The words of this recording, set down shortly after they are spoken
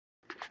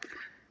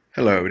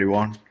Hello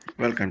everyone,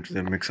 welcome to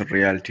the Mixed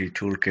Reality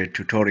Toolkit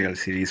tutorial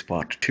series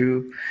part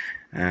 2,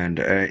 and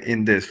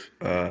in this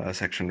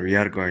section we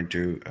are going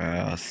to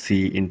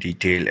see in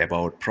detail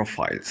about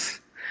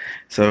profiles.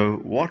 So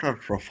what are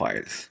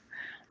profiles?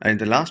 In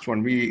the last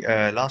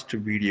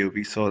video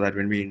we saw that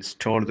when we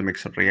installed the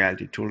Mixed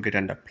Reality Toolkit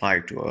and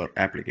applied to our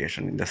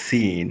application in the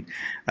scene,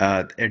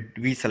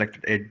 we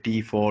selected a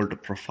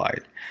default profile.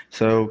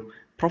 So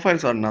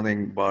profiles are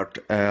nothing but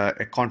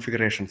a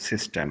configuration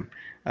system,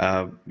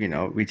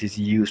 which is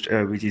used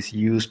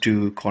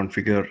to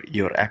configure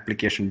your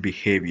application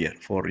behavior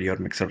for your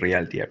mixed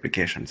reality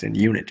applications in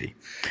Unity.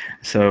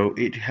 So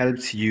it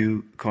helps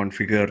you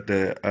configure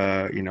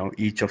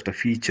each of the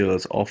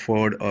features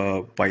offered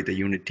by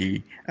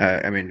the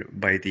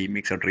by the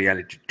mixed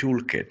reality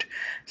toolkit.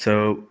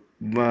 So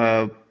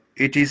uh,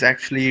 it is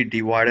actually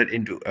divided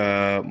into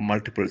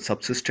multiple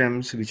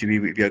subsystems, which we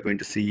are going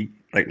to see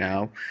right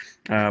now.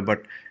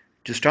 But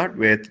to start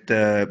with,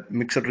 the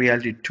mixed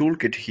reality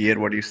toolkit here,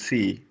 what you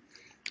see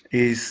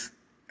is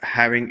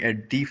having a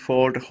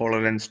default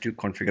HoloLens 2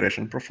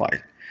 configuration profile.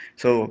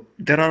 So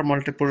there are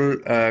multiple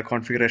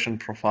configuration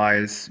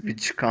profiles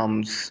which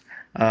comes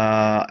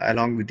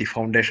along with the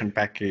foundation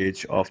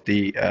package of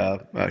the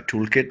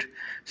toolkit.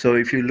 So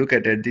if you look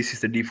at it, this is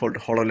the default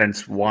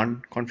HoloLens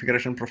 1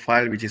 configuration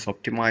profile, which is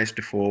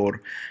optimized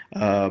for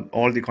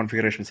all the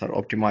configurations are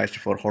optimized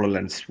for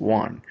HoloLens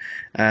 1.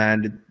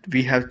 And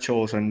we have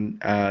chosen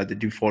the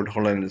default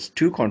HoloLens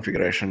 2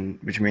 configuration,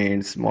 which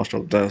means most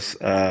of those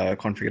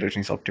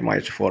configurations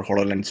optimized for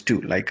HoloLens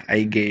 2, like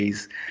eye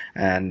gaze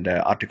and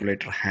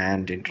articulator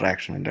hand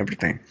interaction and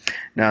everything.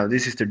 Now,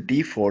 this is the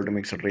default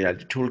mixed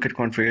reality toolkit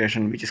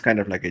configuration, which is kind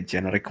of like a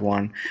generic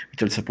one,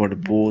 which will support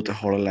both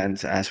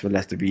HoloLens as well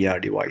as the VR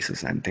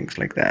devices and things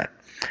like that.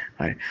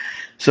 Right.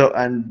 So,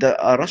 and the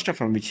rest of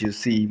them, which you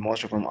see,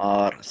 most of them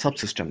are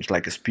subsystems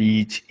like a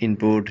speech,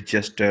 input,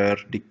 gesture,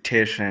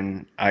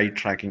 dictation, eye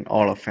tracking,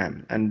 all of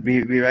them. And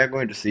we are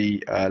going to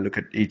see, look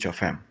at each of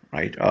them,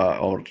 right,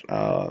 or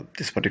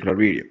this particular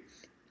video.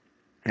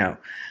 Now,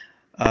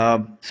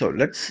 so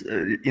let's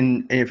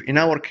in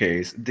our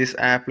case, this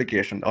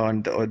application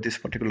or this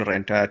particular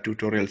entire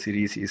tutorial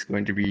series is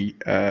going to be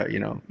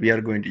we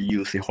are going to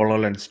use the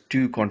HoloLens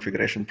 2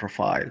 configuration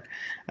profile,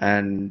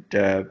 and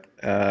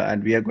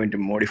we are going to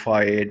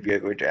modify it, we are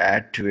going to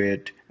add to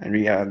it, and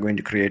we are going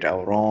to create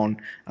our own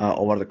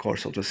over the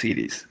course of the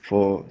series.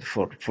 For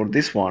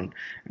this one,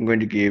 I'm going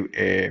to give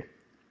a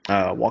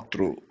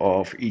walkthrough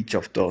of each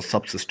of those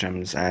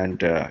subsystems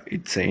and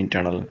its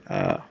internal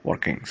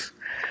workings.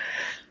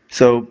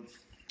 So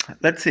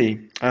let's see.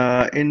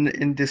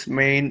 In this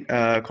main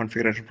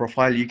configuration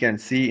profile, you can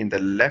see in the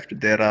left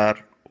there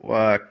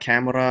are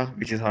camera,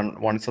 which is on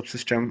one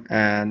subsystem,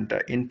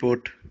 and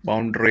input,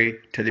 boundary,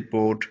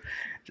 teleport,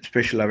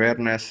 spatial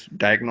awareness,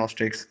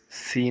 diagnostics,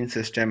 scene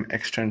system,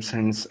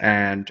 extensions,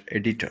 and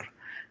editor.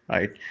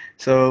 Right.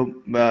 So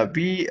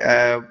we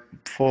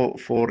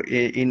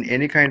in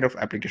any kind of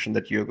application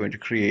that you're going to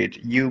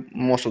create, you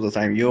most of the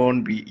time you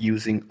won't be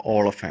using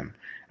all of them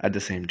at the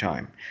same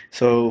time.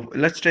 So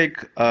let's take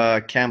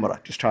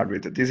camera to start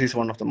with. This is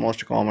one of the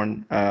most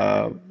common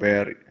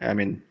where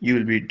you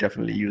will be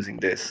definitely using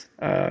this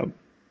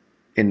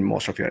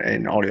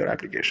in all your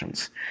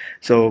applications.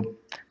 So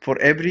for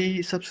every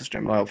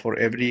subsystem, for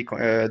every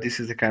this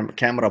is the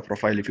camera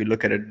profile. If you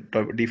look at it,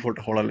 the default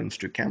HoloLens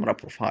 2 camera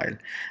profile.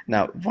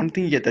 Now, one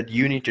thing yet that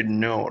you need to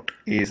note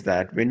is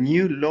that when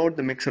you load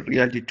the Mixed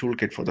Reality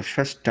Toolkit for the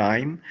first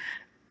time,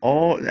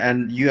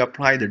 and you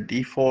apply the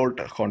default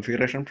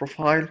configuration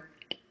profile,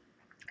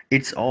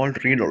 it's all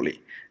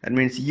read-only. That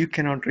means you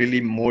cannot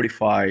really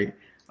modify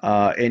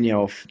any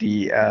of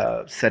the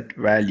set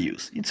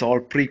values. It's all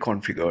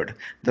pre-configured.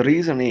 The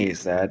reason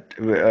is that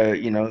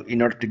in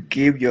order to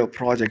give your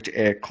project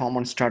a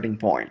common starting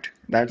point,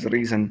 that's the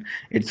reason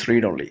it's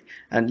read-only.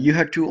 And you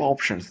have two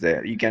options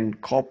there. You can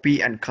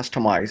copy and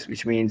customize,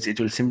 which means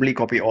it will simply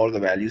copy all the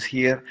values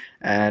here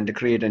and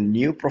create a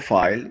new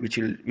profile, which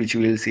we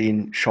will see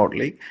in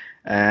shortly,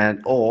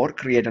 and or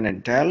create an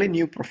entirely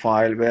new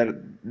profile where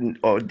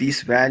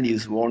these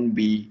values won't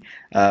be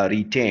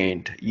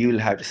retained. You'll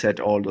have to set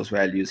all those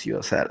values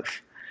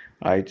yourself,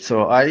 right?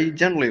 So I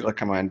generally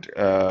recommend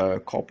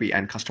copy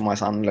and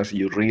customize unless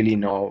you really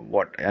know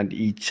what and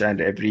each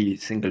and every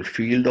single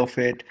field of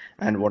it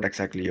and what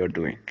exactly you're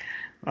doing,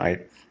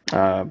 right?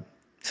 uh,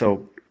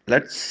 so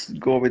let's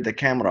go with the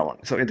camera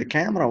one. So in the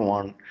camera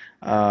one,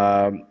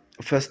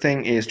 first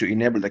thing is to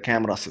enable the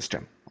camera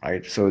system,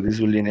 right? So this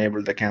will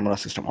enable the camera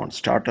system on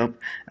startup,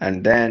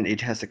 and then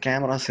it has the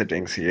camera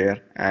settings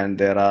here, and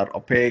there are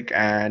opaque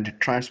and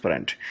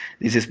transparent.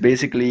 This is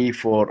basically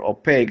for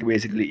opaque,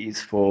 basically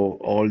is for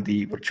all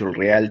the virtual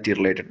reality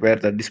related, where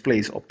the display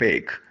is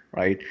opaque,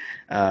 right?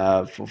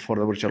 For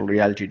the virtual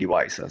reality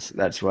devices.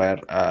 That's where,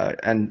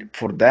 and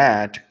for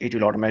that, it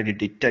will automatically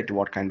detect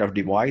what kind of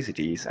device it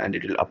is, and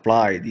it will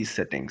apply these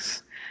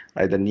settings,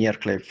 right? The near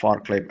clip,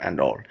 far clip, and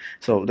all.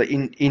 So the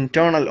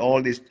internal,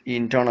 all these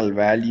internal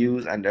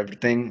values and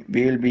everything,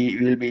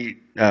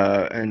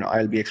 and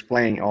I'll be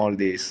explaining all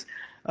these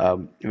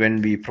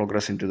when we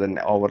progress into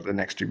over the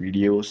next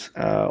videos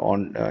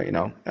on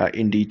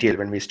in detail,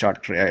 when we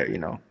start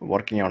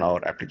working on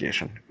our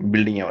application,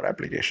 building our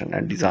application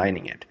and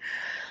designing it.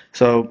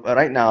 So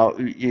right now,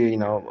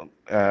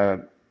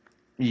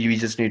 we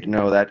just need to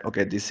know that,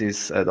 okay, this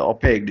is the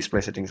opaque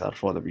display settings are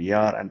for the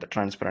VR, and the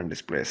transparent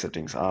display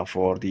settings are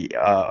for the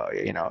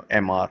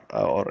MR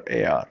or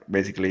AR,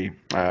 basically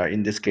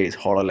in this case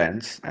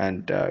HoloLens,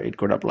 and it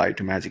could apply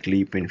to Magic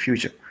Leap in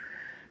future.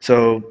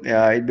 So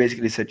it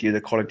basically set you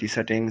the quality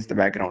settings. The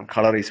background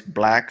color is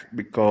black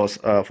because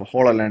for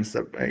HoloLens,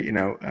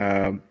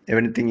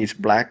 everything is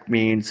black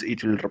means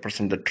it will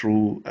represent the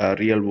true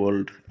real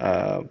world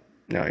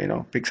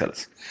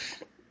pixels.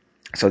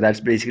 So that's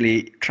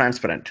basically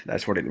transparent.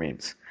 That's what it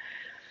means.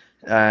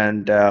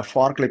 And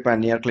far clip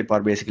and near clip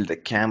are basically the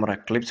camera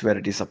clips where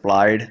it is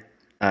applied.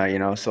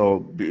 So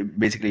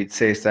basically it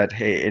says that,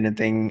 hey,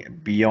 anything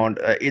beyond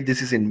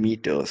this is in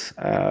meters.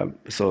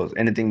 So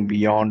anything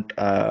beyond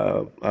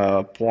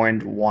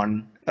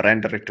 0.1,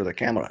 render it to the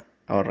camera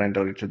or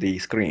render it to the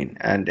screen,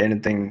 and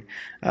anything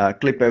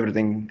clip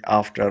everything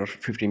after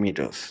 50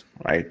 meters,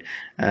 right?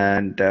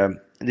 And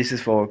this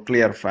is for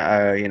clear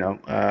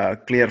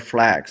clear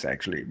flags.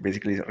 Actually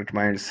basically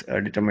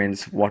it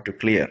determines what to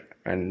clear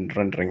and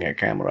rendering a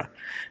camera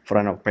for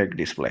an opaque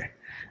display.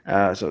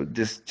 So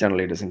this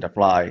generally doesn't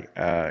apply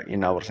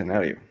in our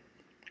scenario.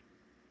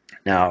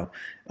 Now,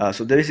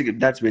 so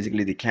that's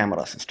basically the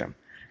camera system.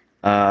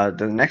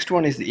 The next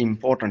one is the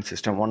important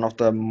system. One of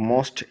the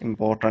most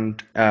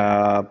important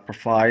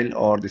profile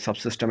or the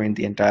subsystem in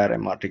the entire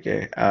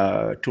MRTK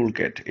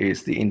toolkit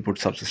is the input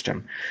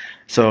subsystem.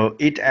 So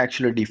it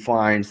actually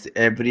defines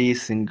every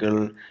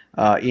single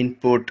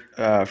input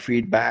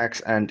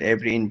feedbacks and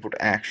every input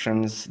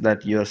actions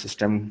that your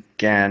system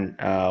can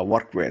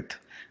work with.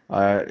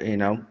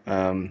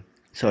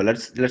 So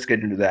let's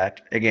get into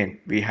that. Again,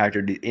 we have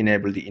to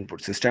enable the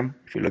input system.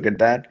 If you look at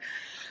that,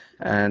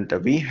 and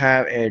we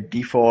have a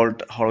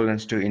default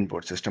HoloLens 2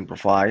 input system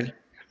profile,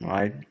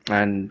 right?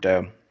 And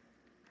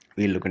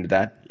we'll look into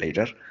that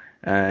later.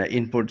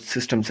 Input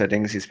system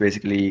settings is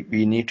basically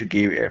we need to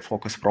give a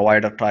focus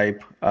provider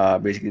type.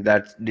 Basically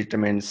that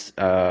determines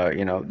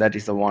that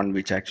is the one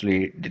which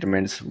actually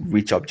determines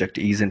which object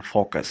is in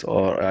focus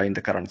or in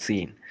the current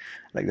scene,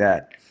 like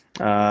that.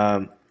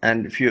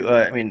 And if you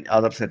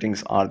other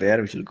settings are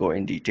there which will go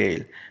in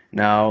detail.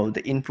 Now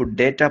the input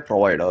data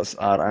providers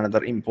are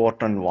another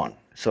important one.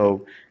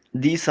 So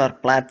these are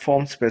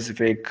platform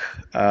specific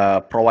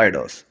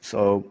providers.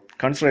 So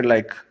consider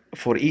like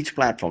for each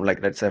platform,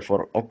 like let's say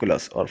for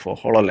Oculus or for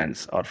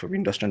HoloLens or for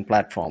Windows 10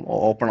 platform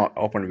or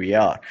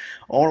OpenVR,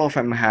 all of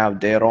them have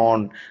their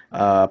own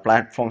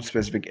platform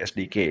specific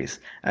SDKs,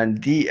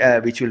 and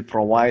which will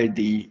provide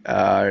the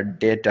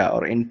data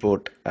or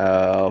input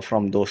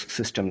from those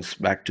systems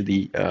back to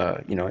the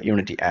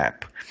Unity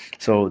app.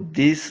 So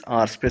these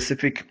are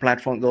specific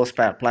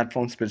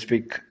platform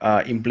specific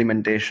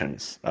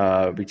implementations,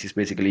 which is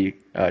basically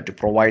to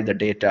provide the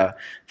data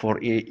for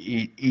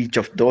each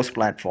of those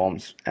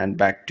platforms and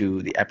back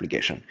to the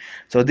application.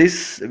 So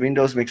this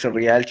Windows Mixed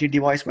Reality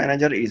Device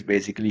Manager is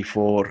basically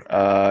for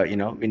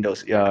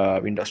Windows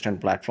 10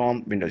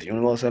 platform, Windows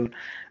Universal,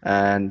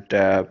 and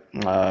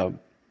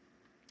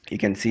you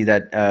can see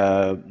that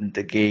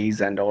the gaze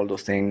and all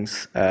those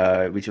things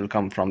which will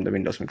come from the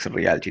Windows Mixed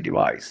Reality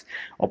device.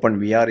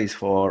 OpenVR is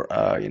for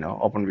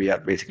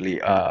OpenVR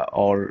basically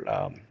all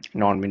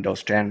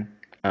non-Windows 10.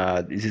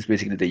 This is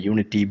basically the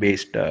Unity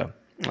based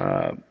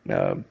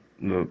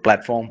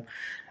platform.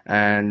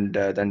 And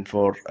then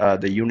for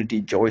the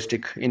Unity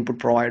joystick input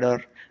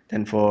provider,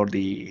 then for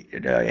the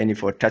any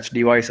for touch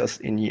devices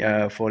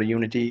in for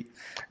Unity,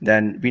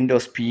 then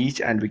Windows Speech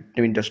and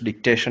Windows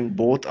Dictation,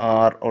 both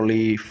are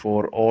only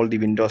for all the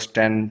Windows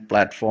 10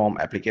 platform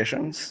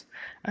applications.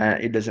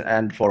 It doesn't,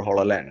 and for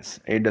HoloLens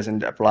it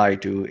doesn't apply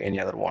to any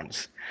other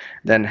ones.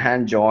 Then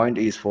hand joint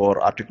is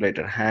for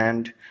articulated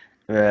hand,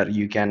 where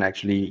you can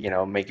actually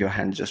make your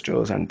hand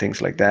gestures and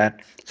things like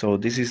that. So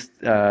this is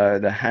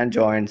the hand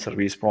joint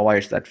service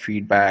provides that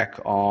feedback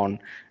on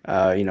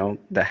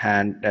the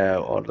hand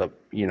or the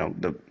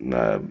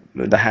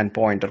hand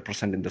pointer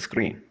present in the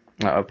screen,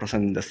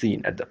 present in the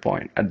scene at the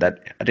point at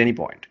any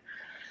point.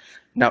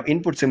 Now,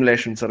 input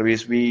simulation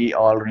service, we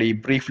already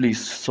briefly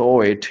saw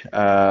it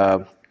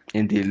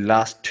in the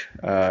last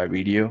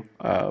video.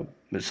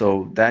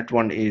 So that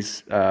one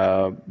is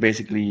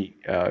basically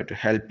to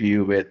help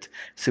you with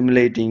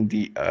simulating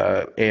the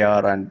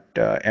AR and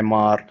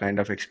MR kind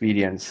of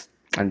experience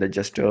and the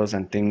gestures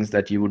and things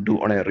that you would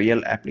do on a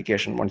real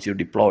application once you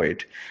deploy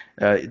it.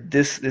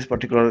 This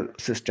particular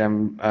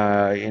system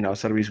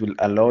service will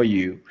allow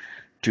you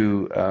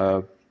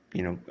to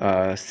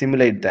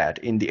simulate that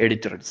in the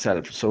editor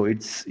itself. So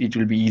it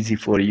will be easy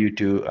for you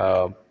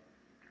to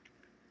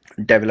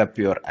develop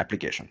your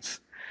applications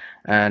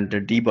and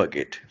debug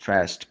it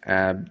fast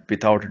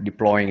without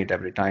deploying it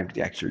every time to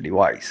the actual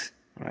device,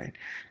 right?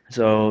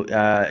 So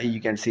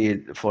you can see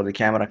it for the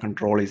camera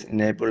control is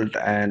enabled,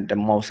 and the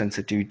mouse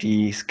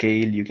sensitivity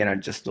scale, you can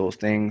adjust those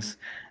things.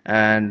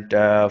 And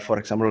for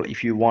example,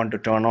 if you want to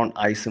turn on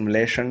eye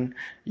simulation,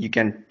 you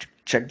can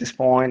check this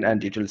point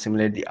and it will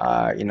simulate the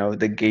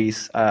the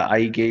gaze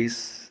eye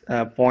gaze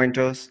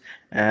pointers.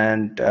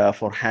 And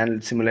for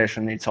hand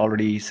simulation, it's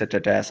already set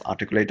it as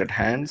articulated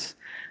hands.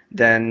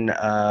 Then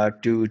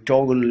to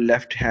toggle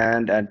left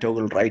hand and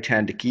toggle right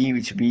hand key,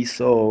 which we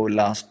saw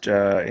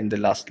in the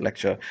last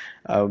lecture,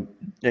 uh,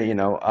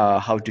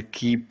 how to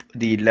keep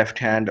the left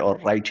hand or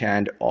right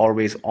hand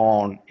always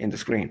on in the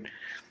screen.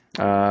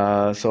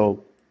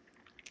 So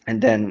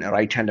and then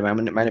right hand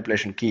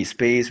manipulation key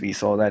space, we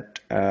saw that,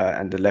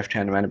 and the left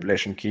hand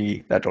manipulation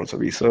key, that also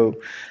we saw.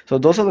 So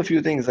those are the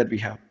few things that we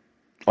have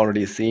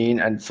already seen,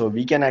 and so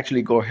we can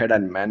actually go ahead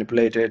and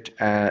manipulate it,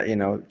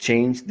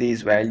 change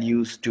these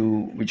values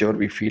to whichever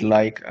we feel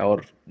like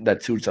or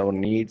that suits our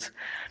needs.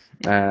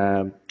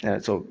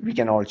 So we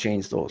can all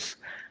change those.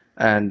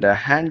 And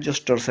hand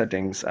gesture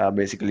settings are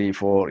basically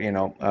for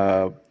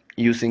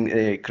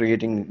using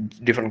creating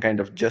different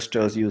kind of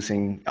gestures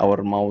using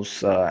our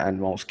mouse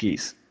and mouse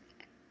keys.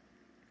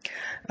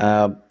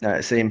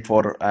 Same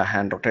for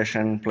hand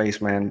rotation,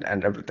 placement,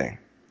 and everything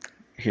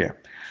here.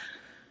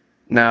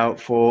 Now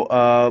for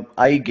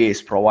eye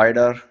gaze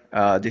provider,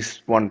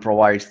 this one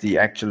provides the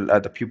actual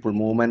the pupil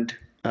movement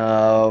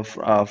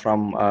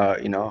from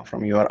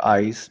your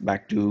eyes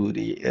back to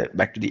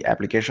the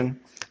application.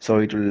 So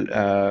it will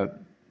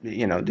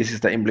this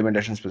is the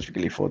implementation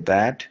specifically for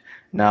that.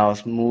 Now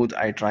smooth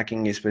eye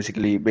tracking is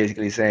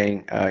basically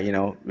saying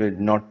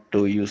not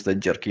to use the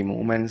jerky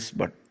movements,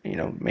 but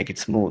make it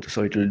smooth.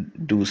 So it will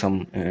do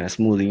some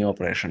smoothing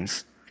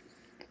operations.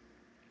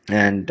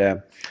 And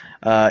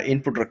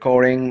input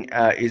recording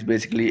is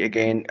basically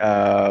again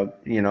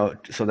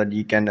so that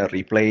you can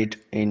replay it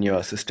in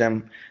your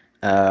system.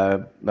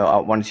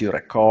 Once you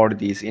record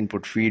these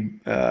input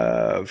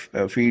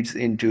feeds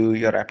into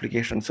your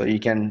application, so you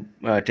can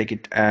take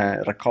it,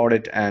 record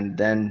it, and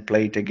then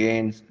play it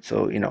again.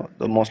 So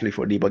mostly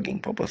for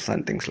debugging purposes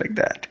and things like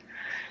that.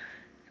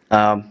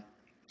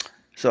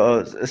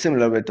 So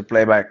similar with the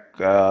playback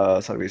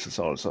services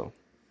also.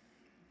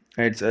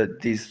 It's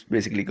these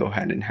basically go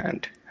hand in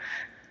hand.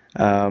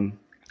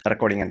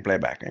 Recording and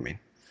playback, I mean.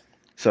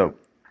 So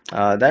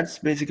that's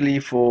basically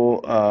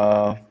for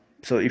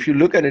so if you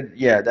look at it,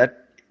 yeah,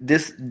 that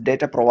this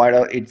data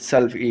provider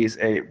itself is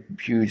a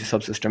huge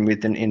subsystem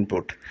with an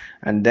input.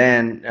 And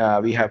then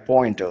we have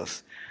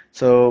pointers.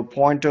 So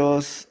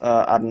pointers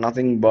are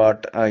nothing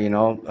but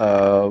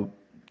the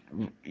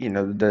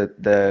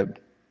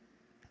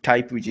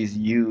type which is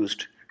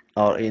used,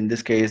 or in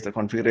this case the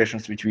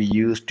configurations which we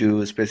use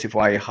to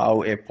specify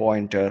how a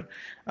pointer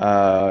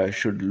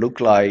should look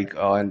like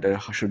and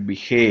should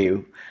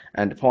behave.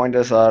 And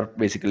pointers are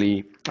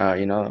basically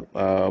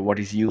what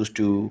is used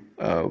to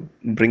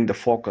bring the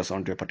focus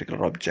onto a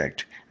particular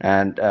object,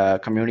 and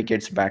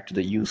communicates back to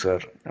the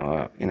user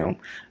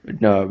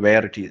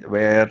where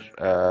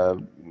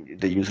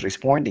the user is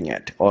pointing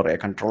at, or a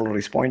controller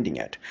is pointing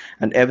at.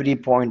 And every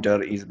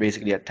pointer is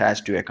basically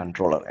attached to a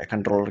controller. A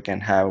controller can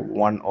have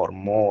one or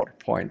more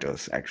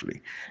pointers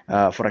actually.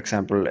 For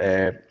example,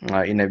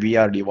 in a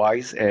VR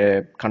device,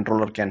 a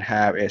controller can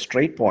have a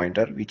straight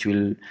pointer which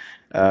will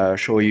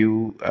show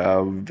you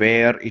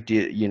where it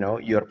is,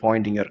 you're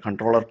pointing your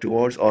controller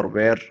towards, or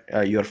where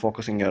you're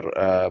focusing your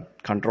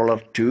controller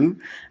to.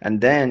 And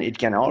then it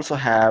can also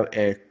have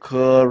a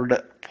curved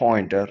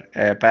pointer,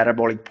 a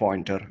parabolic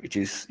pointer, which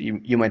is,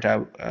 you might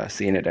have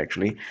seen it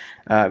actually,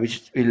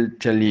 which will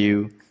tell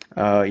you,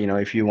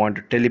 if you want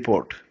to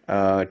teleport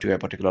to a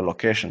particular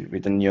location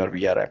within your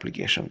VR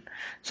application.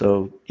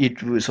 So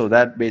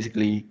that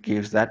basically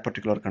gives that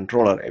particular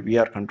controller, a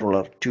VR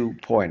controller, two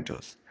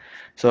pointers.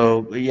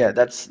 So yeah,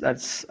 that's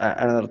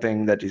another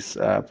thing that is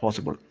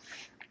possible.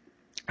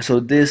 So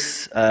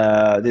this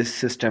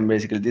system,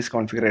 basically this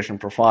configuration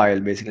profile,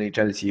 basically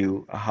tells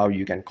you how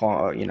you can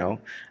configure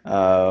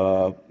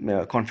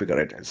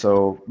it.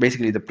 So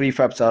basically the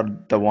prefabs are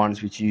the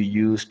ones which you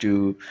use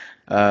to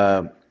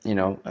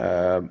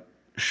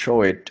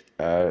show it,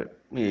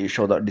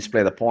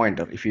 display the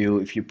pointer. If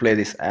you play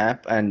this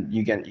app, and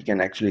you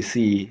can actually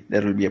see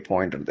there will be a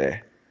pointer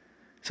there.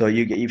 So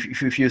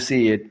if you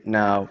see it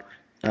now,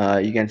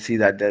 you can see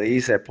that there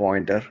is a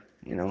pointer.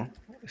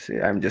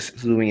 See, I'm just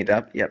zooming it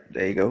up. Yep,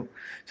 there you go.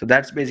 So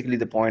that's basically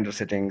the pointer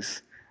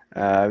settings,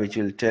 which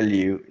will tell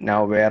you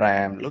now where I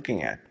am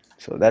looking at.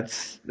 So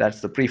that's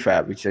the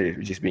prefab which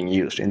is being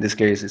used. In this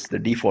case, it's the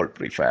default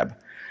prefab.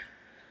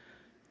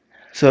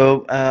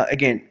 So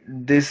again,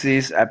 this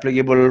is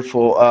applicable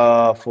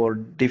for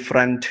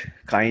different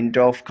kind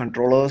of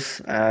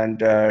controllers, and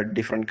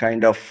different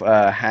kind of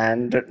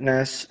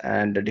handedness,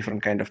 and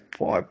different kind of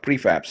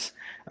prefabs,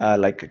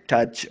 like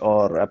touch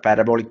or a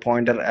parabolic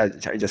pointer,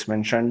 as I just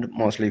mentioned,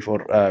 mostly for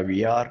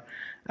VR,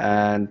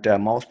 and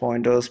mouse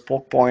pointers,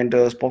 poke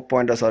pointers. Poke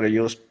pointers are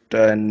used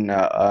in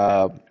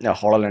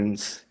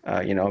HoloLens,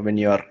 when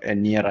you are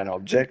near an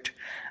object.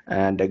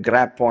 And a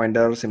grab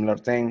pointer, similar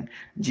thing.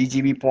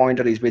 GGB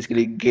pointer is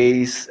basically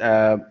gaze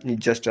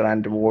gesture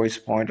and voice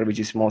pointer, which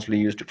is mostly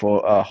used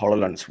for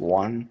HoloLens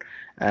 1.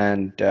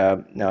 And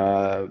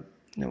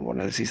what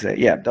else is there?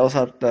 Yeah, those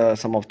are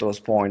some of those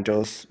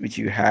pointers which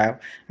you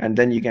have, and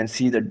then you can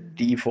see the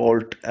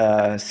default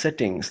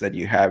settings that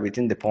you have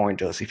within the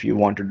pointers. If you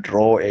want to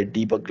draw a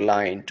debug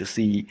line to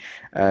see,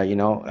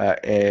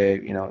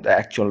 the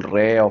actual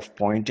ray of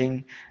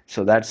pointing,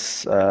 so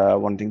that's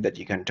one thing that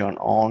you can turn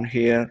on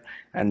here.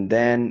 And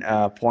then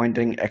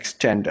pointing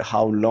extent,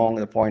 how long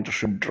the pointer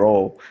should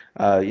draw.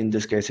 In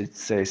this case, it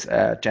says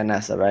 10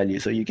 as a value,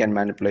 so you can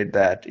manipulate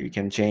that. You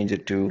can change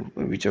it to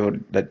whichever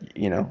that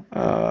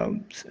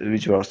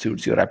whichever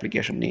suits your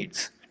application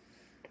needs.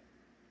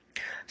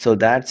 So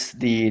that's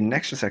the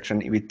next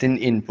section within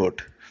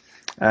input.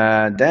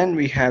 Then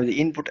we have the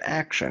input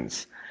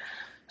actions.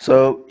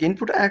 So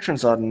input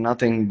actions are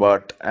nothing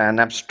but an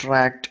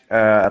abstract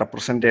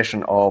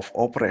representation of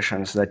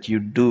operations that you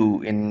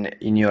do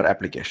in your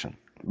application.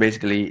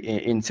 Basically,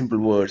 in simple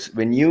words,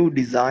 when you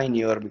design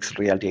your mixed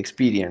reality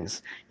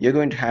experience, you're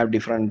going to have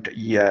different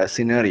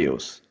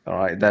scenarios, all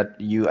right, that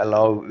you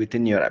allow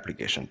within your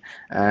application,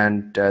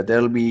 and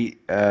there'll be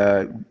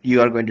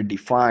you are going to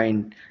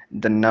define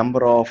the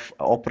number of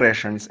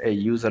operations a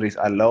user is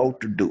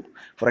allowed to do.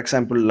 For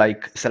example,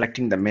 like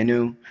selecting the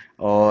menu,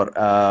 or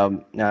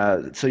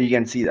so you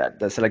can see that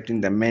the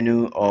selecting the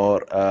menu,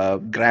 or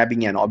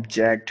grabbing an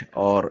object,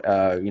 or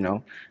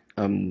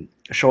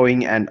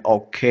showing an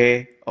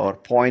OK, or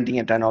pointing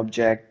at an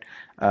object.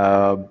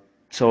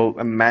 So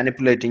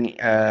manipulating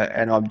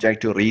an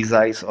object to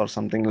resize or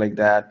something like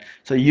that.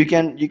 So you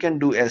can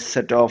do a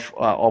set of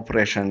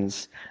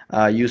operations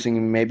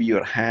using maybe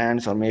your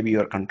hands or maybe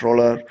your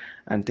controller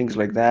and things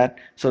like that.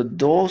 So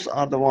those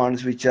are the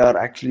ones which are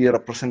actually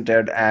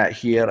represented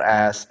here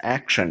as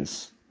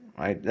actions,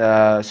 right?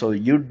 So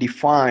you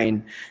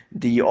define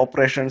the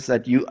operations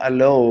that you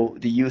allow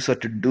the user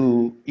to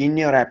do in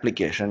your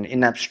application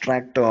in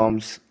abstract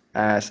terms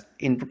as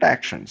input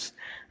actions,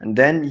 and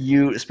then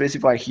you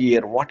specify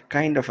here what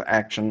kind of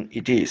action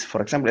it is.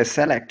 For example, a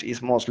select is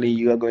mostly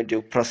you are going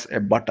to press a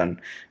button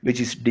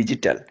which is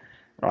digital,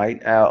 right?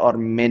 Or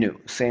menu,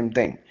 same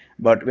thing.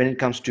 But when it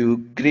comes to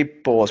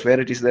grip pose, where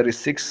there is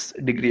 6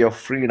 degrees of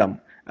freedom,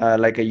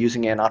 like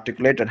using an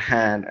articulated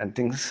hand and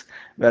things,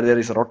 where there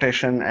is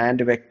rotation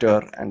and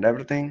vector and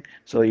everything,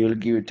 so you'll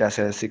give it as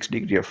a 6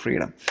 degree of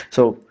freedom.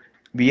 So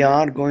we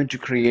are going to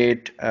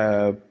create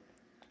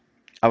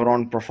our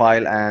own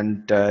profile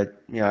and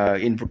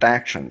input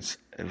actions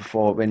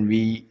for when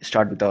we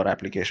start with our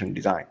application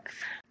design.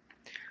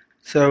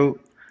 So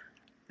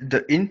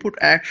the input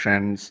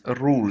actions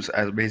rules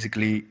are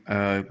basically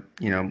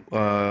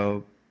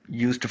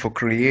used for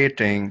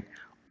creating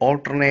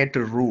alternate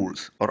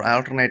rules or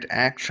alternate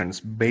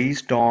actions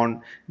based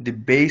on the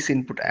base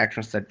input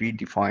actions that we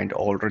defined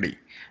already,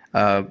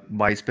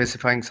 by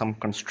specifying some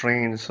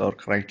constraints or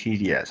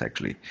criteria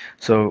actually.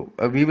 So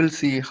we will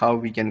see how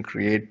we can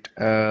create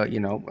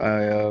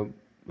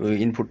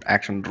input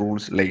action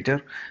rules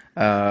later,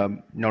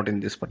 not in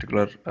this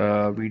particular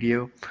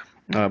video.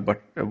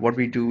 But what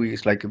we do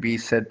is, like, we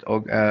set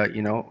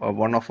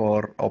one of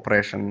our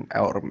operation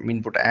or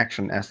input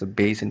action as the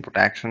base input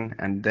action,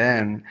 and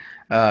then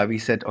we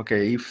said,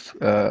 okay, if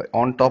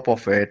on top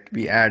of it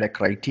we add a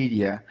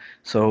criteria.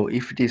 So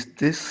if it is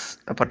this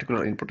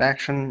particular input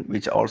action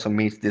which also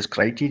meets this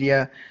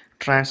criteria,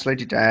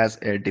 translate it as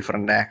a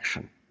different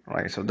action,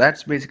 right? So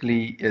that's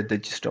basically the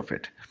gist of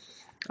it.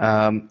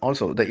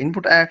 Also, the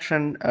input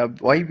action,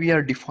 why we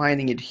are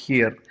defining it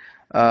here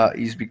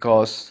is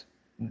because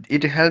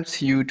it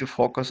helps you to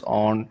focus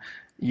on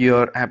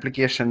your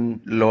application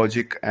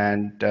logic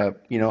and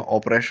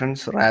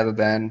operations, rather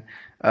than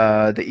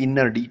the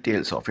inner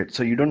details of it.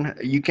 So you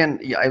can,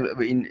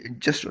 in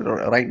just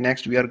right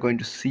next, we are going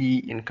to see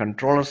in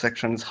controller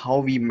sections how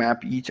we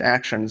map each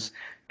actions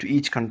to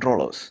each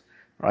controllers,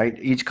 right?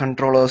 Each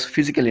controller's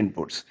physical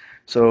inputs.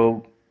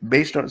 So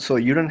based on, so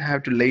you don't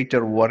have to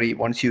later worry,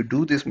 once you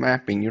do this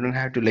mapping, you don't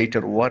have to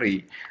later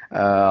worry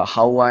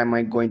how am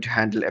I going to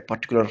handle a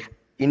particular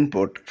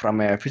input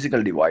from a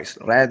physical device.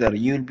 Rather,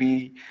 you'll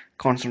be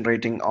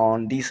concentrating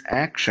on these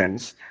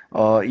actions,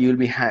 or you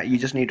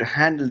just need to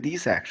handle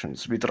these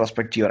actions with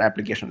respect to your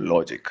application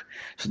logic.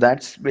 So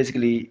that's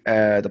basically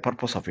the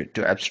purpose of it,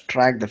 to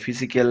abstract the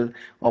physical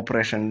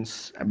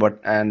operations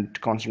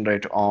and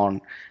concentrate on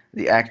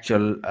the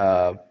actual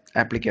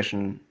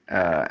application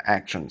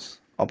actions,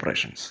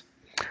 operations.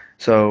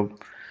 So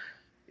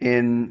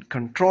in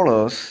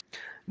controllers,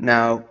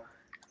 now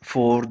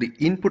for the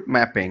input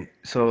mapping,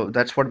 so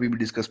that's what we will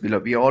discuss below.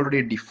 We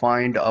already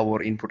defined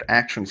our input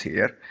actions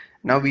here.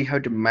 Now we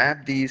have to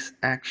map these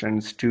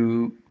actions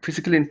to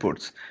physical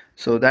inputs.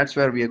 So that's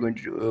where we are going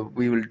to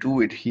we will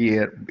do it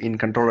here in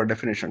controller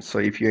definitions. So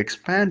if you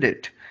expand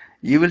it,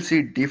 you will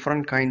see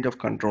different kind of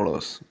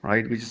controllers,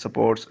 right, which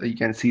supports. You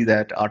can see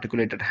that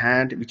articulated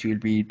hand, which we'll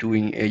be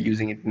doing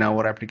using it in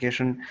our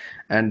application,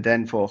 and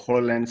then for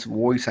HoloLens,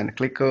 voice and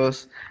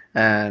clickers,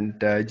 and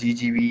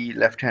GGV,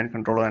 left hand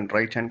controller and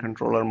right hand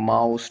controller,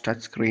 mouse,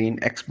 touchscreen,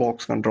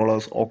 Xbox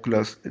controllers,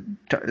 Oculus.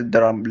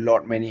 There are a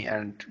lot many,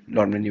 and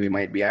lot many we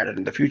might be added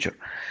in the future.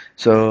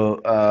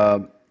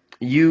 So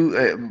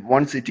you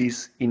once it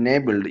is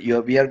enabled,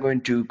 we are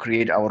going to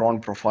create our own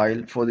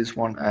profile for this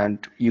one,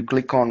 and you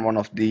click on one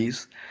of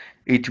these,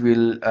 it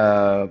will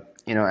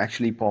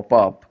actually pop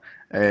up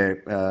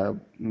a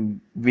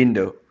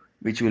window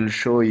which will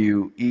show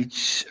you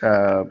each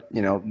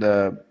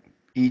the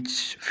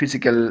each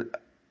physical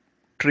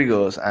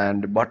triggers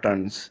and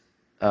buttons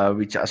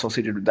which are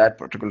associated with that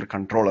particular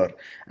controller,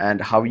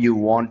 and how you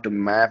want to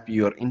map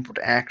your input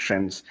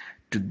actions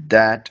to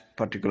that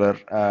particular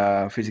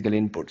physical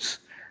inputs.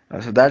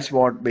 So that's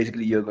what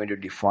basically you're going to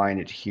define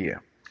it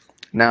here.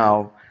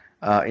 Now,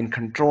 in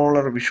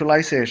controller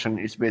visualization,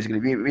 it's basically,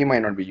 we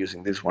might not be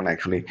using this one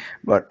actually,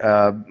 but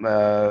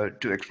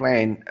to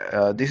explain,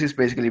 this is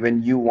basically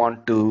when you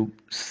want to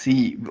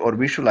see or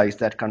visualize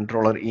that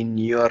controller in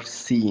your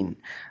scene,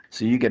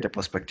 so you get a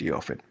perspective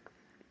of it.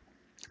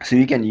 So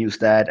you can use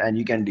that, and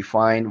you can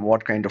define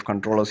what kind of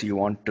controllers you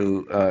want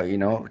to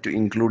to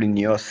include in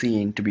your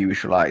scene to be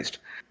visualized.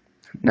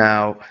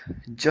 Now,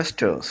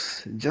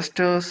 gestures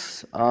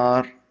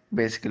are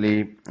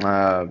basically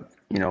the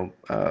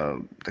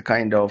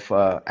kind of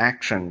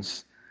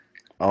actions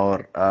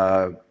or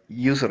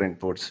user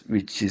inputs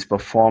which is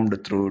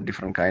performed through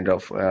different kind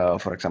of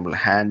for example,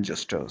 hand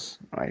gestures,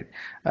 right?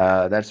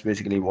 That's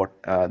basically what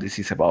this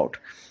is about.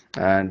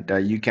 And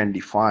you can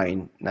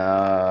define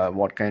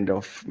what kind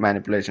of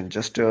manipulation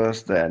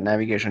gestures, the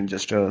navigation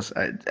gestures,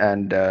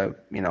 and to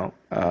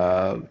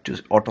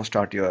auto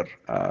start your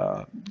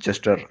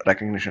gesture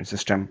recognition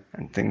system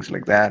and things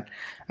like that.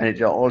 And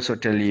it will also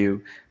tell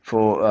you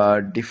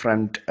for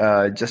different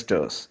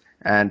gestures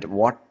and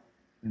what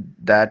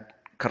that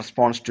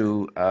corresponds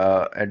to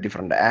a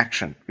different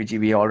action which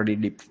we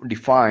already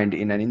defined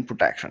in an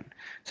input action.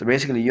 So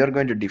basically you're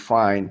going to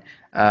define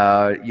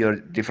your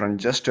different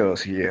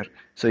gestures here,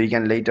 so you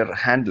can later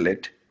handle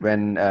it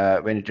when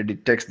it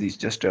detects these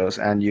gestures,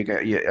 and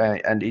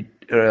and it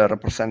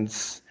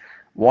represents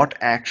what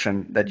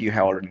action that you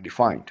have already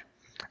defined.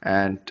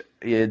 And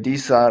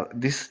this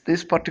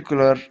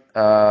particular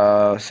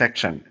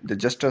section, the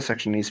gesture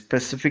section, is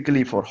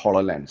specifically for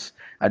HoloLens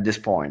at this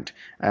point,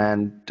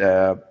 and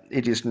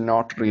it is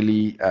not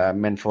really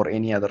meant for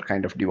any other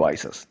kind of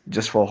devices,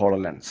 just for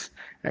HoloLens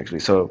actually.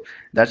 So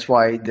that's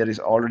why there is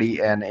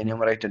already an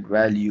enumerated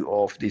value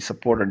of the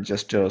supported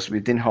gestures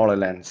within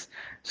HoloLens.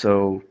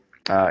 So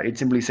it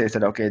simply says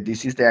that, okay,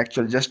 this is the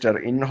actual gesture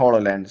in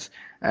HoloLens,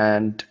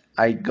 and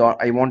I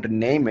want to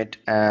name it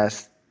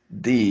as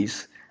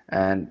these,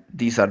 and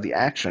these are the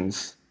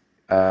actions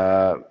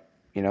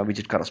which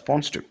it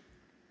corresponds to.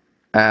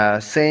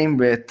 Same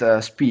with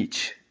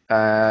speech.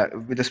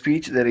 With the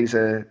speech, there is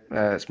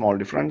a small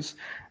difference.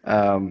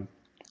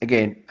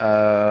 Again,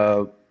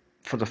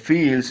 for the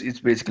fields, it's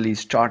basically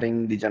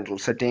starting the general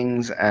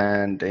settings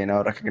and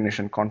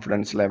recognition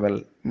confidence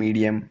level,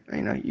 medium.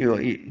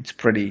 It's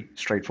pretty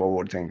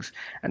straightforward things.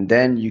 And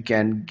then you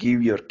can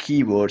give your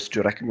keywords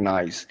to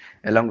recognize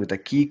along with a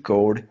key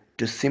code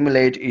to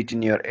simulate it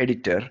in your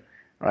editor,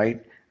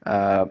 right?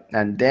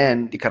 And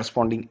then the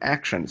corresponding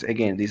actions,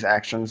 again, these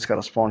actions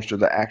corresponds to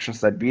the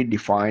actions that we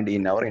defined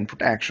in our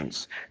input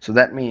actions. So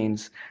that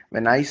means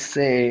when I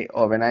say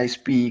or when I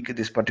speak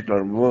this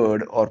particular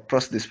word or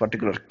press this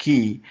particular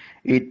key,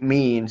 it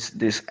means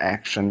this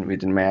action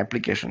within my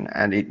application,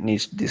 and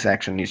this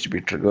action needs to be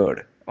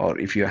triggered, or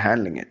if you're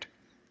handling it,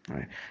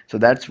 right? So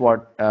that's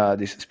what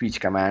these speech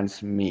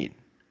commands mean,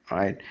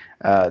 right?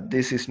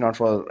 This is not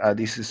for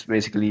this is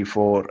basically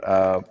for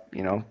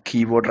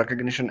keyword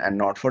recognition and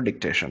not for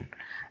dictation.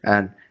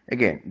 And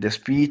again, the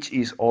speech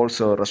is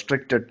also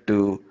restricted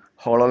to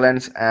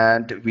HoloLens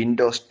and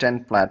Windows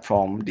 10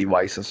 platform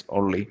devices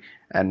only,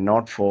 and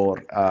not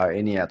for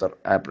any other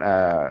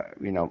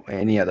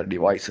any other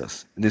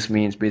devices. This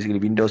means basically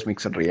Windows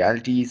Mixed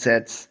Reality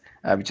sets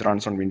which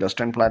runs on Windows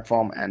 10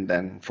 platform, and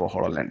then for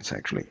HoloLens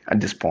actually at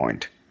this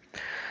point.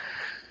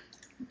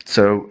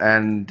 So,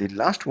 and the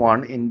last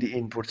one in the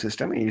input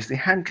system is the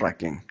hand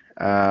tracking.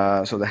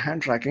 So the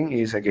hand tracking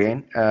is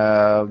again,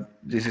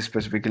 this is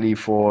specifically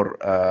for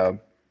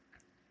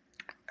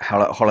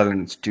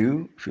HoloLens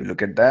 2. If you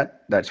look at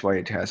that, that's why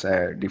it has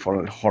a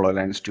default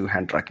HoloLens 2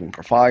 hand tracking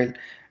profile,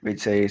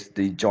 which says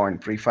the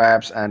joint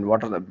prefabs and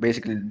what are the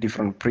basically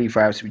different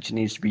prefabs which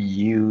needs to be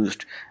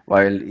used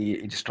while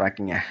it's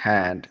tracking a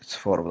hand. It's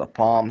for the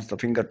palms, the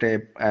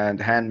fingertip, and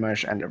the hand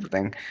mesh and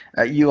everything.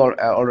 You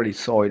already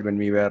saw it when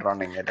we were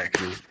running it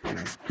actually.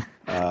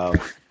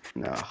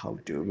 How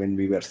to when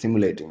we were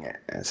simulating it,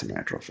 as a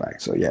matter of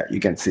fact. So yeah, you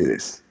can see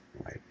this,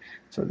 right?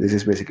 So this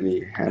is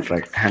basically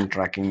hand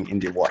tracking in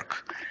the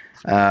work.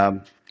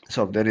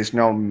 So there is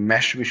no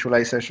mesh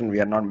visualization. We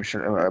are not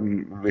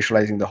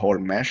visualizing the whole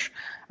mesh.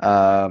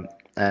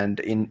 and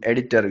in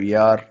editor we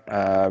are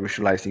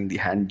visualizing the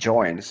hand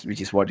joints,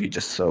 which is what you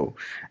just saw.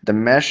 The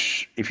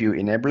mesh, if you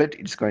enable it,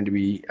 it's going to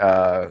be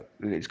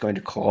it's going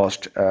to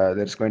cost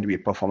there's going to be a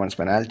performance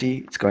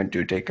penalty. It's going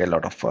to take a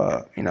lot of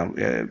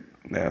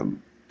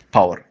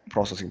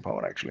processing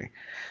power actually.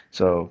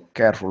 So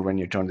careful when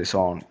you turn this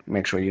on.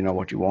 Make sure you know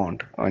what you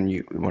want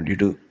and what you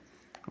do,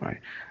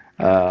 right?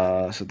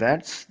 So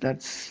that's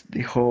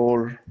the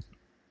whole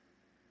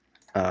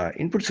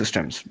input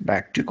systems.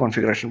 Back to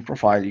configuration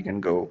profile you can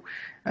go,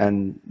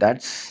 and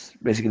that's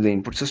basically the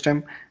input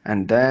system.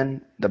 And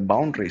then the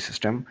boundary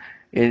system,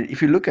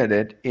 if you look at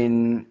it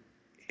in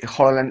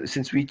HoloLens,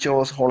 since we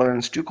chose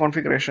HoloLens 2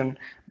 configuration,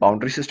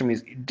 boundary system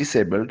is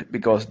disabled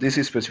because this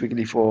is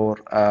specifically for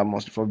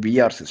mostly for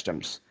VR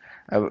systems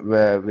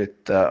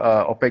with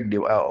opaque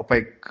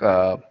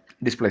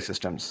display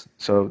systems.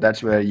 So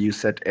that's where you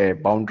set a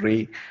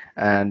boundary,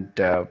 and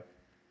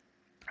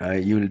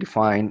you will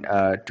define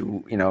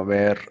to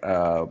where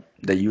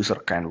the user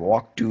can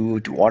walk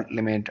to what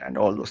limit and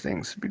all those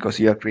things, because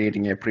you are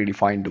creating a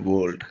predefined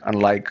world,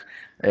 unlike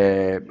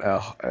a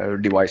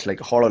device like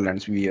a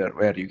HoloLens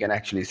where you can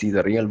actually see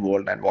the real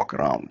world and walk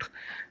around.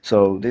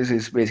 So this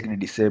is basically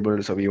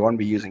disabled, so we won't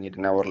be using it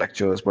in our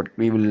lectures, but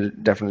we will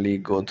definitely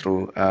go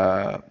through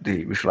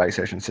the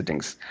visualization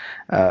settings.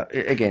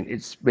 Again,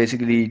 it's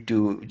basically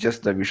to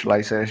just the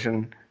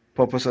visualization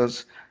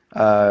purposes.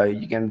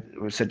 You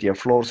can set your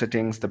floor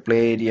settings, the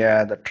play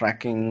area, the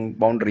tracking,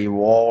 boundary,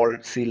 wall,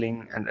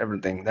 ceiling, and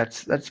everything.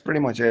 That's pretty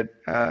much it.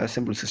 A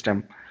simple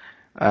system.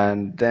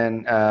 And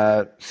then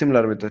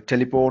similar with the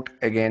teleport,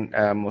 again,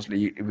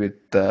 mostly with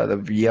the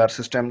VR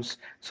systems.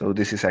 So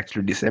this is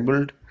actually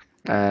disabled,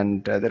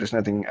 and there is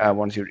nothing.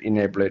 Once you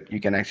enable it, you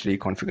can actually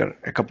configure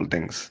a couple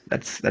things.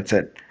 That's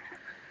it.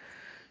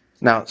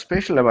 Now,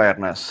 spatial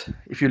awareness,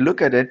 if you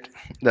look at it,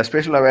 the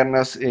spatial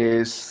awareness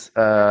is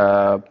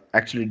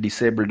actually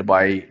disabled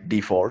by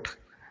default.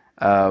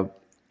 Uh,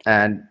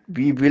 and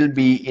we will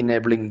be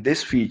enabling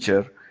this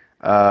feature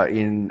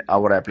in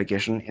our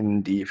application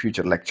in the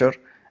future lecture.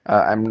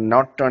 I'm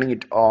not turning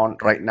it on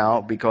right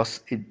now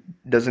because it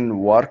doesn't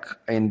work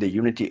in the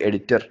Unity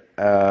editor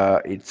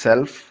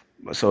itself.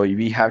 So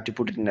we have to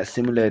put it in a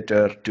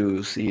simulator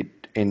to see it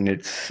in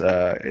its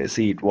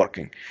see it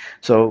working.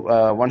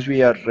 So once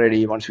we are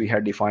ready, once we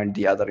have defined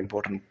the other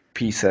important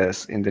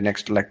pieces in the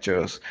next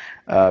lectures,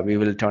 we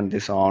will turn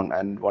this on,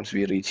 and once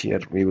we reach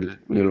here, we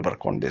will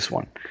work on this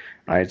one.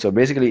 Right, so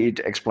basically it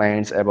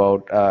explains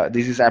about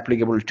this is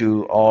applicable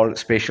to all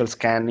spatial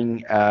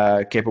scanning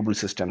capable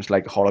systems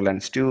like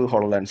HoloLens 2,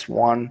 HoloLens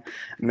 1,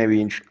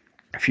 maybe in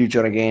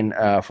future again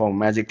for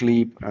Magic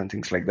Leap and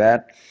things like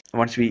that.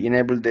 Once we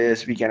enable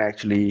this, we can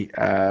actually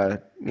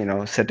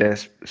set a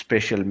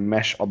spatial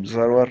mesh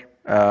observer,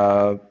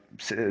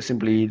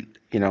 simply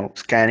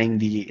scanning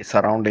the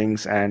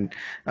surroundings and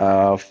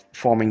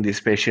forming the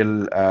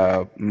spatial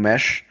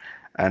mesh,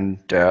 and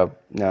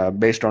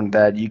based on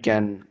that you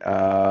can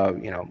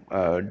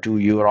do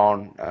your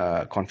own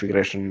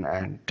configuration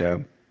and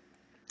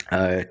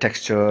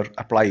texture,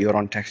 apply your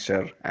own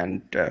texture,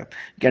 and you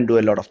can do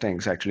a lot of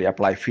things actually,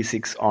 apply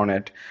physics on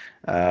it.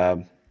 uh,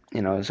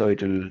 so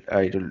it'll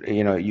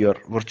your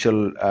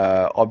virtual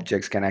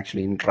objects can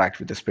actually interact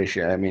with the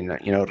spatial, I mean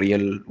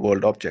real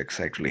world objects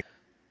actually.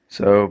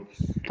 So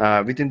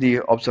within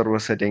the observer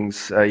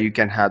settings, you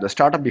can have the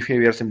startup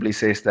behavior simply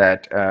says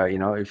that,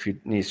 if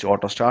it needs to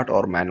auto start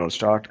or manual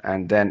start,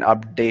 and then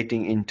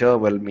updating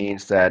interval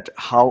means that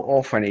how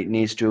often it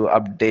needs to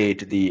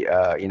update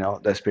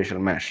the spatial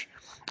mesh,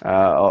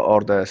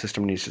 or the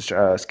system needs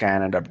to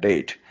scan and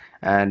update.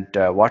 And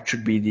what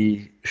should be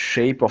the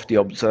shape of the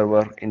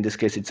observer? In this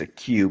case, it's a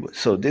cube.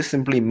 So this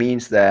simply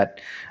means that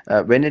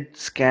when it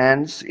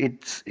scans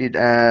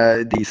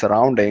the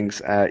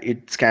surroundings,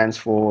 it scans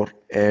for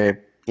a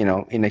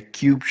in a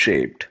cube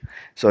shaped.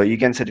 So you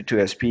can set it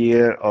to a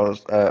sphere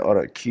or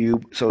a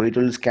cube, so it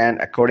will scan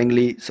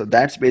accordingly. So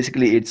that's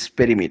basically its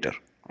perimeter,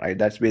 right?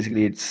 That's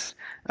basically its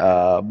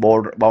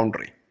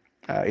boundary,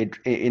 it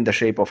in the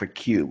shape of a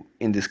cube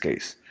in this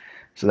case.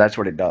 So that's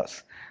what it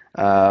does.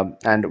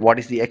 And what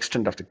is the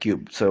extent of the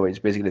cube? So it's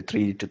basically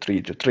 3 to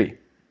 3 to 3,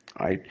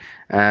 right?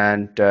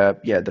 And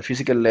yeah, the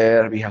physical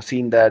layer, we have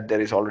seen that there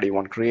is already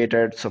one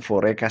created, so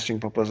for raycasting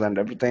purpose and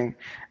everything.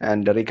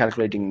 And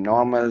recalculating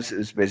normals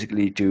is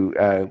basically to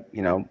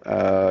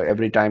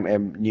every time a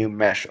new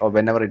mesh, or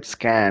whenever it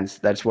scans,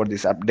 that's what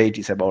this update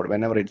is about.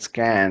 Whenever it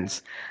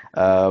scans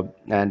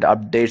and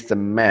updates the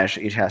mesh,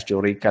 it has to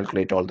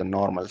recalculate all the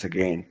normals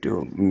again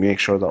to make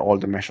sure that all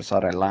the meshes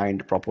are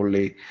aligned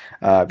properly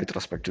with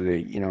respect to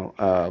the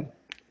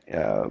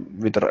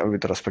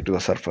with respect to the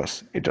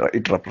surface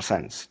it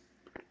represents.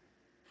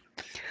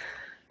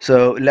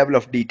 So level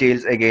of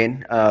details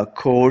again,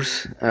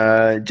 coarse.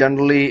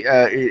 Generally,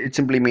 it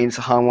simply means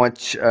how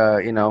much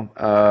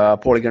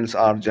polygons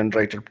are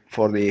generated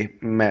for the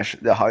mesh,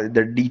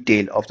 the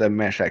detail of the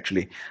mesh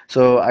actually.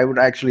 So I would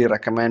actually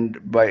recommend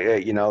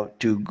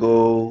to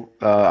go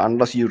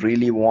unless you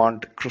really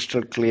want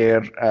crystal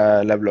clear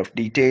level of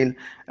detail.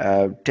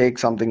 take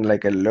something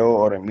like a low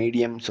or a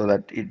medium so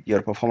that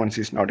your performance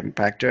is not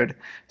impacted.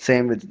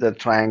 Same with the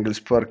triangles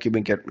per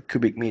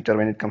cubic meter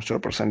when it comes to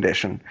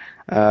representation.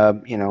 How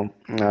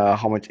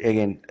much,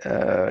 again,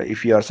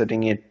 if you are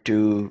setting it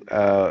to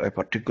a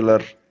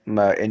particular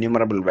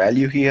enumerable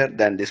value here,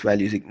 then this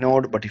value is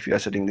ignored. But if you are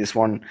setting this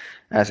one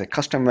as a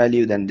custom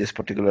value, then this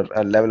particular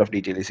level of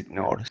detail is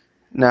ignored.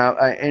 Now,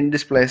 in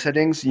display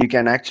settings, you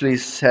can actually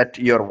set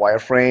your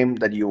wireframe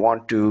that you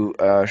want to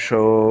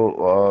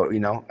show,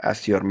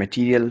 as your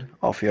material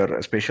of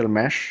your spatial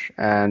mesh,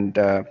 and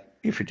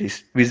if it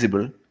is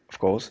visible, of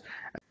course.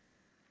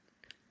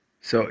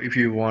 So if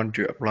you want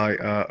to apply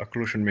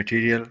occlusion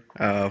material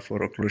for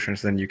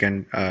occlusions, then you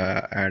can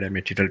add a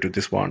material to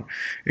this one.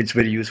 It's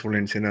very useful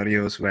in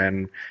scenarios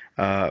when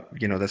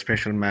the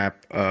spatial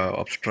map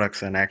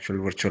obstructs an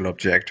actual virtual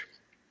object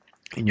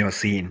in your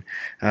scene,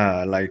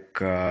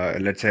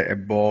 let's say a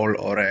ball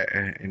or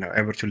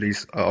a virtual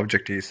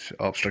object is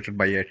obstructed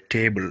by a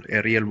table,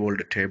 a real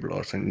world table,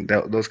 or some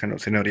those kind of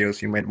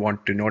scenarios. You might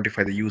want to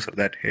notify the user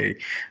that, hey,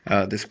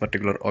 this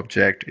particular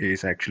object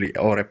is actually,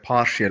 or a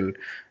partial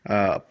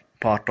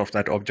part of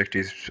that object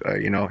is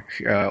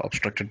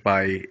obstructed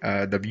by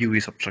the view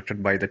is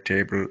obstructed by the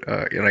table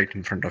right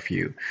in front of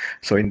you.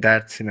 So in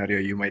that scenario,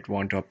 you might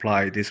want to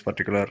apply this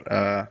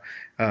particular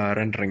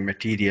rendering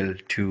material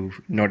to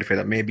notify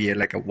that, maybe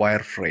like a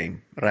wireframe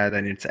rather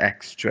than its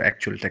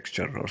actual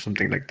texture or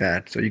something like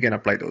that. So you can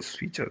apply those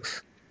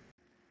features.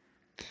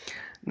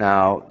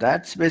 Now,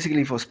 that's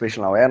basically for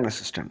spatial awareness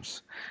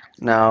systems.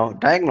 Now,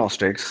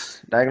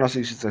 diagnostics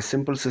is a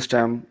simple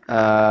system.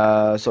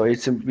 So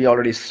we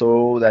already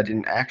saw that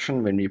in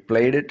action when we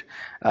played it.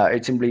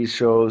 It simply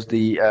shows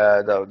the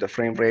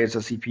frame rates, the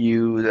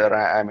CPU,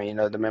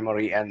 the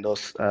memory, and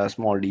those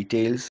small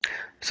details.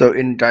 So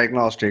in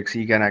diagnostics,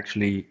 you can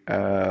actually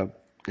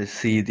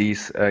see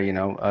these,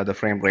 the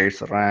frame rates,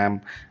 the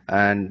RAM,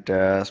 and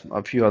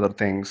a few other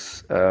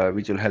things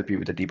which will help you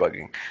with the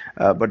debugging.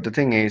 But the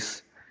thing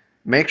is,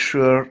 make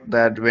sure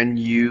that when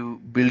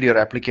you build your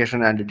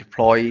application and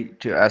deploy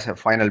to as a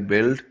final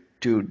build,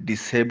 to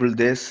disable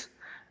this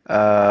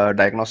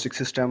diagnostic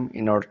system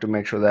in order to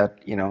make sure that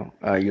you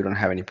don't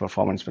have any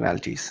performance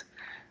penalties.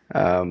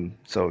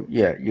 So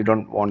yeah, you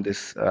don't want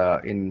this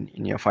in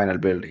your final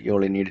build. You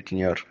only need it in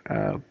your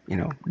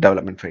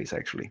development phase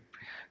actually.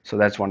 So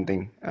that's one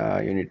thing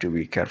you need to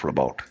be careful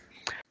about.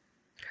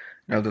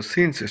 Now, the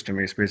scene system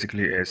is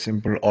basically a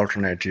simple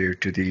alternative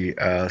to the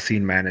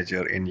scene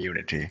manager in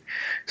Unity.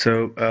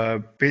 So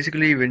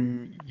basically,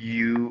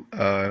 the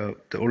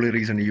only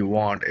reason you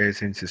want a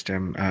scene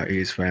system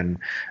is when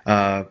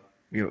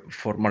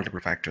for multiple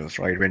factors,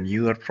 right? When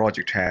your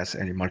project has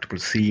any multiple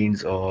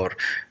scenes, or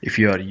if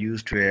you are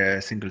used to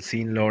a single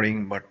scene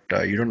loading, but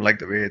you don't like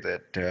the way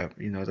that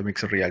the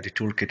Mixed Reality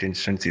Toolkit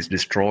instance is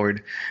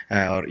destroyed,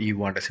 or you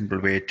want a simple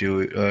way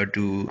to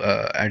do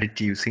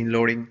additive scene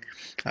loading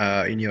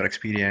in your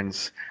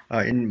experience.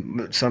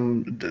 In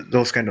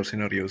those kind of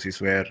scenarios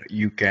is where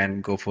you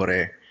can go for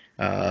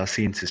a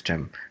scene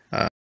system.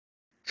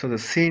 So the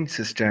scene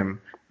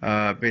system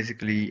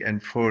basically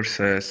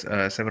enforces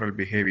several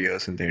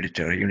behaviors in the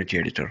editor, Unity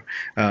editor,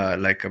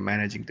 like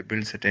managing the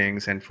build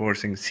settings,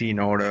 enforcing scene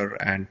order,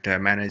 and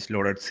manage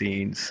loaded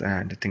scenes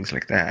and things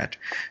like that.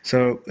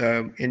 So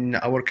in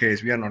our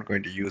case, we are not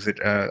going to use it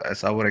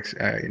as our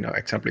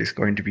example is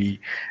going to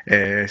be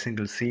a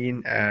single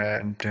scene,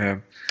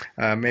 and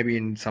maybe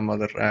in some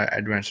other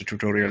advanced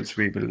tutorials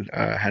we will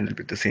handle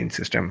with the scene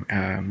system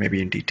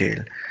maybe in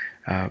detail.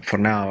 For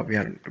now, we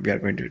are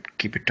going to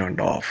keep it turned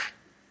off.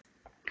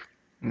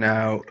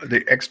 Now,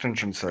 the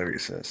extension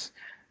services.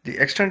 The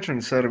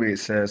extension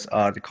services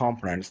are the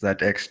components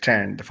that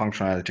extend the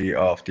functionality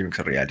of the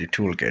Mixed Reality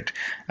Toolkit.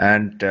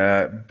 And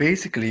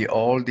basically,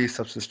 all these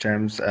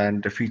subsystems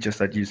and the features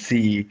that you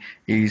see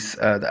is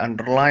the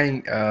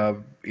underlying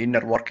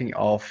inner working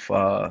of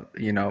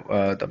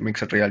the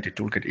Mixed Reality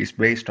Toolkit is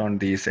based on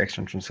these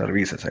extension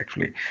services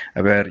actually,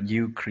 where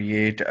you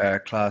create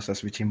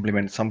classes which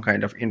implement some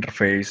kind of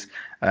interface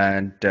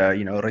and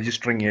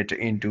registering it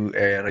into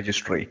a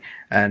registry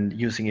and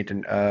using it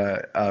in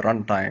a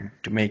runtime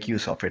to make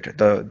use of it.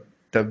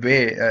 The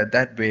way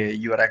that way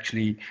you are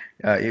actually,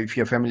 if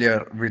you're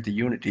familiar with the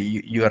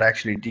Unity, you are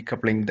actually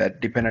decoupling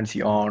that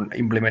dependency on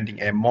implementing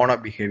a mono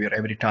behavior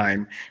every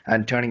time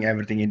and turning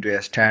everything into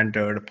a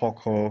standard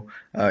POCO,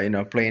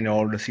 plain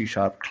old C#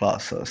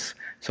 classes.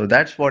 So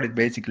that's what it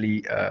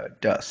basically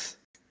does.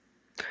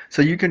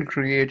 So you can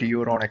create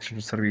your own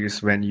extension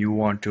service when you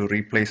want to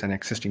replace an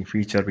existing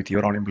feature with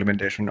your own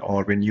implementation,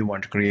 or when you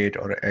want to create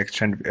or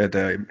extend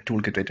the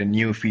toolkit with a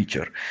new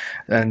feature.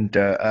 And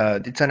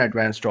it's an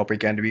advanced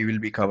topic, and we will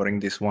be covering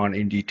this one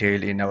in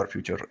detail in our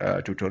future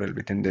tutorial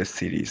within this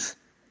series.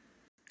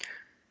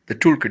 The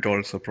toolkit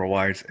also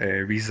provides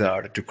a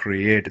wizard to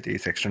create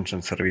these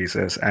extension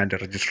services and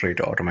register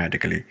it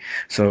automatically.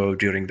 So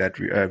during that,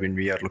 when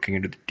we are looking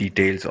into the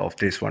details of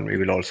this one, we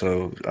will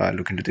also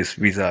look into this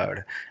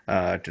wizard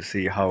to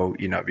see how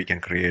we can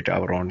create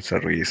our own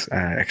service,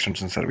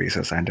 extension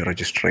services, and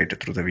register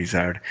it through the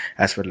wizard,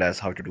 as well as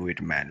how to do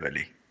it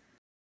manually.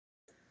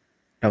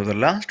 Now, the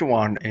last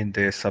one in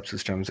the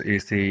subsystems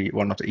is the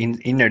one of the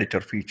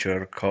in-editor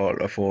feature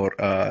called for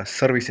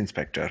Service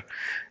Inspector.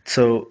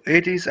 So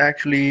it is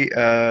actually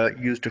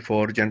used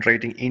for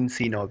generating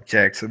in-scene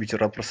objects, which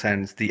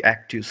represents the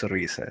active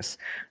services.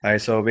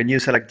 So when you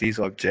select these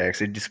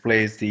objects, it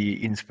displays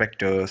the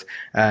inspectors,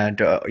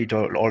 and it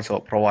will also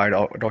provide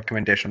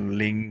documentation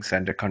links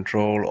and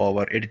control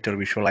over editor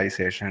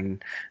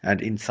visualization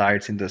and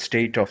insights in the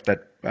state of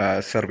that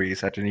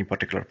service at any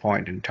particular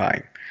point in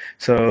time.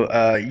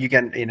 So you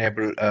can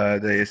enable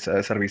this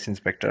service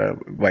inspector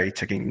by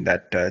checking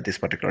that this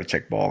particular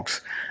checkbox,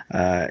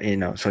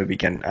 so we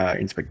can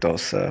inspect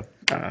those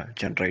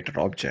generated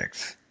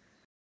objects.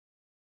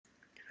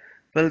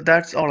 Well,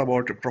 that's all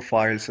about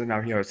profiles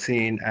now you have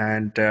seen,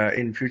 and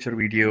in future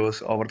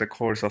videos over the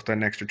course of the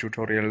next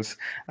tutorials,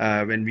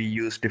 when we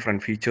use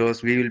different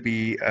features, we will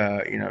be,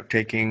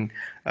 taking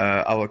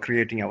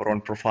creating our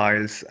own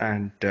profiles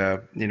and,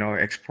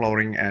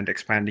 exploring and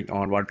expanding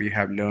on what we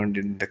have learned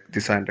in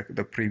this and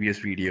the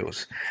previous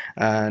videos.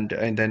 And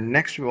in the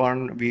next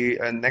one,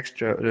 video,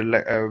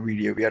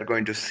 we are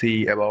going to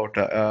see about,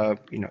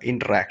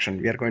 interaction.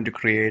 We are going to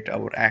create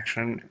our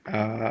action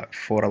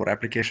for our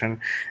application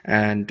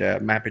and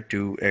map it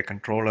to a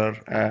controller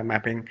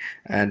mapping,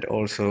 and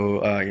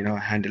also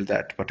handle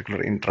that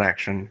particular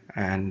interaction,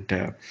 and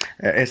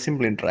a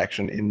simple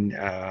interaction in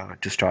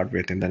to start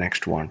with in the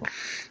next one.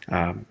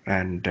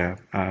 And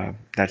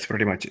that's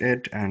pretty much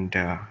it. And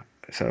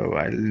so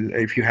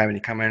if you have any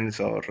comments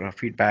or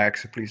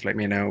feedbacks, please let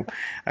me know.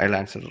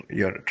 I'll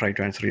try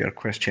to answer your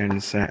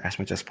questions as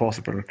much as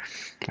possible.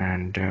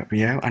 And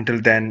yeah,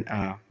 until then,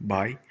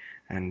 bye,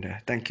 and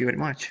thank you very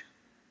much.